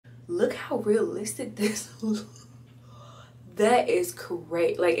look how realistic this looks. That is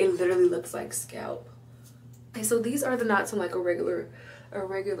great. Like, it literally looks like scalp. Okay, so these are the knots on like a regular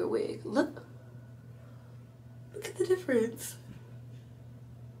wig. Look at the difference.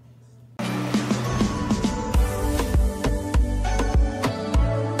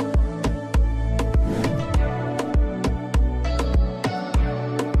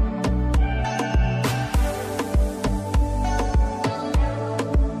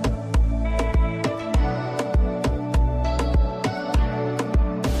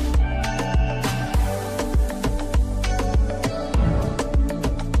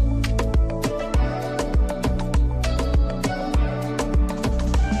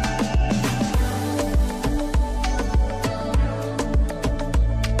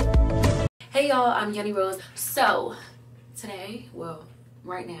 Hey y'all, I'm Yanni Rose. So today, well,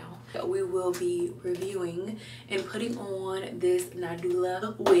 right now, we will be reviewing and putting on this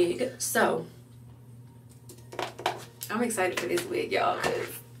Nadula wig. So I'm excited for this wig, y'all, because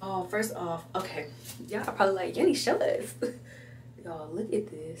first off, okay, y'all are probably like, Yanni, show us. Y'all, look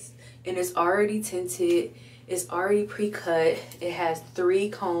at this. And it's already tinted, it's already pre-cut. It has 3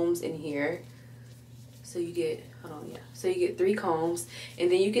 combs in here. So you get, hold on, yeah. So you get 3 combs,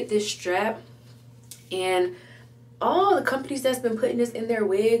 and then you get this strap. And all the companies that's been putting this in their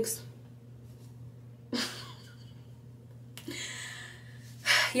wigs,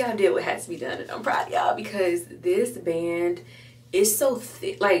 y'all did what has to be done, and I'm proud of y'all, because this band is so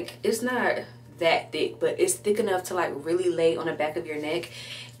thick. Like, it's not that thick, but it's thick enough to like really lay on the back of your neck,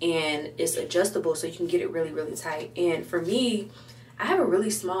 and it's adjustable so you can get it really, really tight. And for me, I have a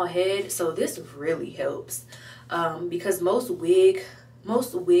really small head, so this really helps, because most wigs,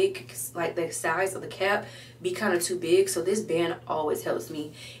 like the size of the cap, be kind of too big, so this band always helps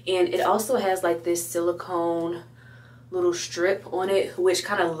me. And it also has like this silicone little strip on it, which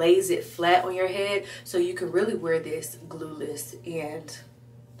kind of lays it flat on your head, so you can really wear this glueless, and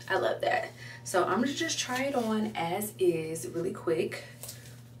I love that. So I'm gonna just try it on as is really quick,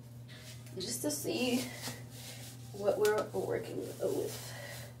 just to see what we're working with.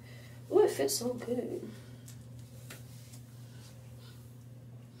 Oh, it fits so good.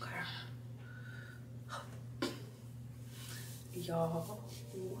 Y'all,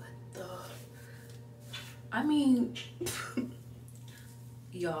 what the, I mean,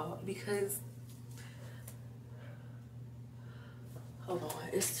 y'all, because, hold on,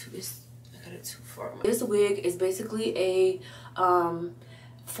 it's I got it too far. This wig is basically a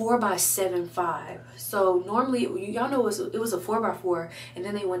 4x7.5. So normally, y'all know it was a 4x4, and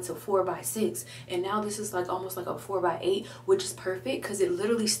then they went to 4x6, and now this is like almost like a 4x8, which is perfect because it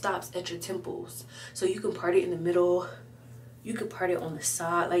literally stops at your temples. So you can part it in the middle. You could part it on the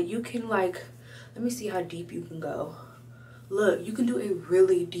side. Like, you can, like, let me see how deep you can go. Look, you can do a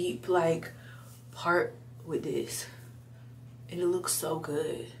really deep, like, part with this, and it looks so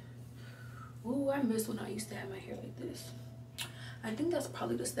good. Ooh, I miss when I used to have my hair like this. I think that's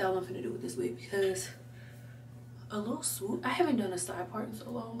probably the style I'm gonna do with this wig, because a little swoop. I haven't done a side part in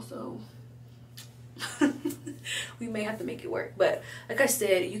so long, so we may have to make it work. But like I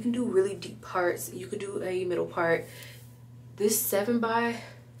said, you can do really deep parts. You could do a middle part. This 7, like,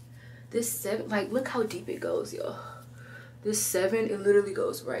 look how deep it goes, y'all. This 7, it literally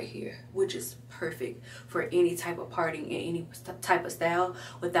goes right here, which is perfect for any type of parting and any type of style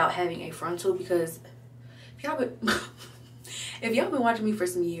without having a frontal. Because if y'all been if y'all been watching me for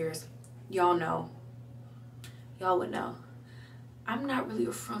some years, y'all would know I'm not really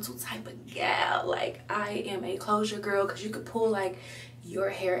a frontal type of gal. Like, I am a closure girl, because you could pull like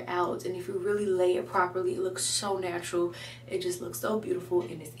your hair out, and if you really lay it properly, it looks so natural. It just looks so beautiful,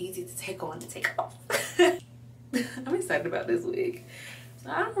 and it's easy to take on and take off. I'm excited about this wig.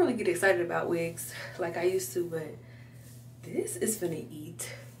 So I don't really get excited about wigs like I used to, but this is finna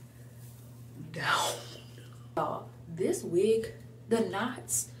eat down. Y'all, this wig, the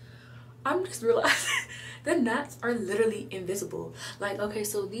knots, I'm just realizing the knots are literally invisible. Like, okay,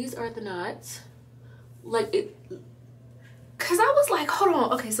 so these are the knots. Like, it, because I was like, hold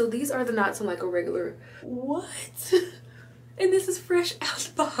on. Okay, so these are the knots on like a regular, what? And this is fresh out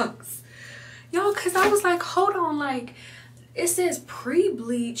the box. Y'all, because I was like, hold on, like, it says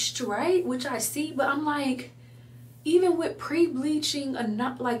pre-bleached, right? Which I see, but I'm like, even with pre-bleaching a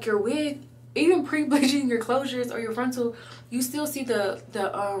knot, like your wig, even pre-bleaching your closures or your frontal, you still see the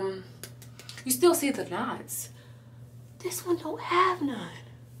knots. This one don't have none.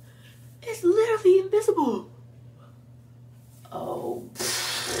 It's literally invisible. Oh,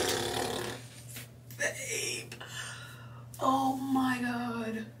 babe. Oh my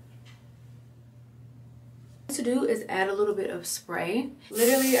God. To to do is add a little bit of spray.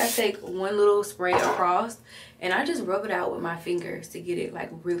 Literally, I take one little spray across and I just rub it out with my fingers to get it like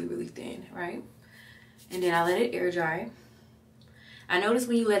really, really thin, right? And then I let it air dry. I notice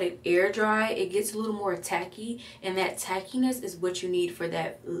when you let it air dry, it gets a little more tacky, and that tackiness is what you need for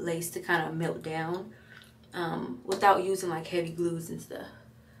that lace to kind of melt down without using like heavy glues and stuff.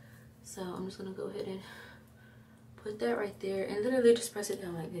 So I'm just gonna go ahead and put that right there and literally just press it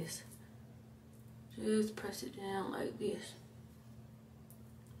down like this. Just press it down like this.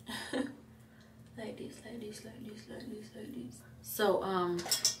 Like this, like this, like this, like this, like this. So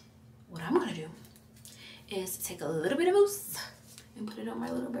what I'm gonna do is take a little bit of mousse and put it on my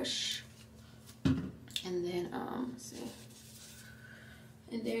little brush, and then let's see,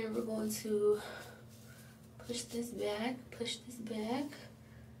 and then we're going to push this back,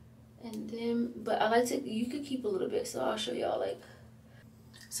 and then, but I like to, you could keep a little bit, so I'll show y'all. Like,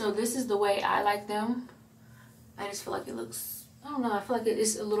 so this is the way I like them. I just feel like it looks, I don't know, I feel like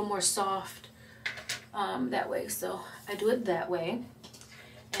it's a little more soft that way, so I do it that way.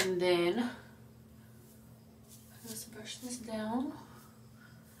 And then let's brush this down.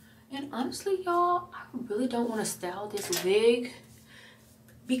 And honestly, y'all, I really don't want to style this wig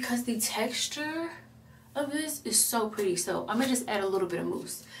because the texture of this is so pretty. So I'm gonna just add a little bit of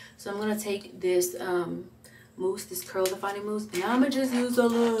mousse. So I'm gonna take this mousse, this curl defining mousse, and I'm gonna just use a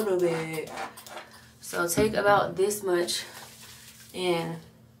little bit. So take about this much, and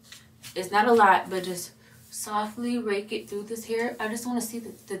it's not a lot, but just softly rake it through this hair. I just want to see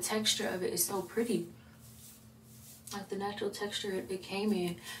the texture of it is so pretty, like the natural texture it came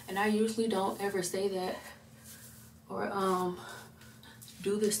in. And I usually don't ever say that or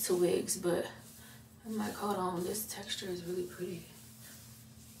do this to wigs, but I'm like, hold on, this texture is really pretty.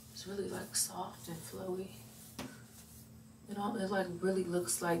 It's really like soft and flowy. It like really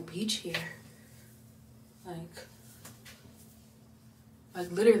looks like beach hair. Like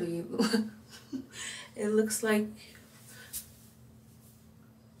literally it looks like,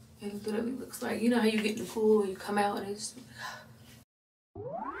 it literally looks like, you know how you get in the pool and you come out and it's just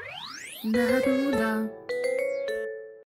Nadula.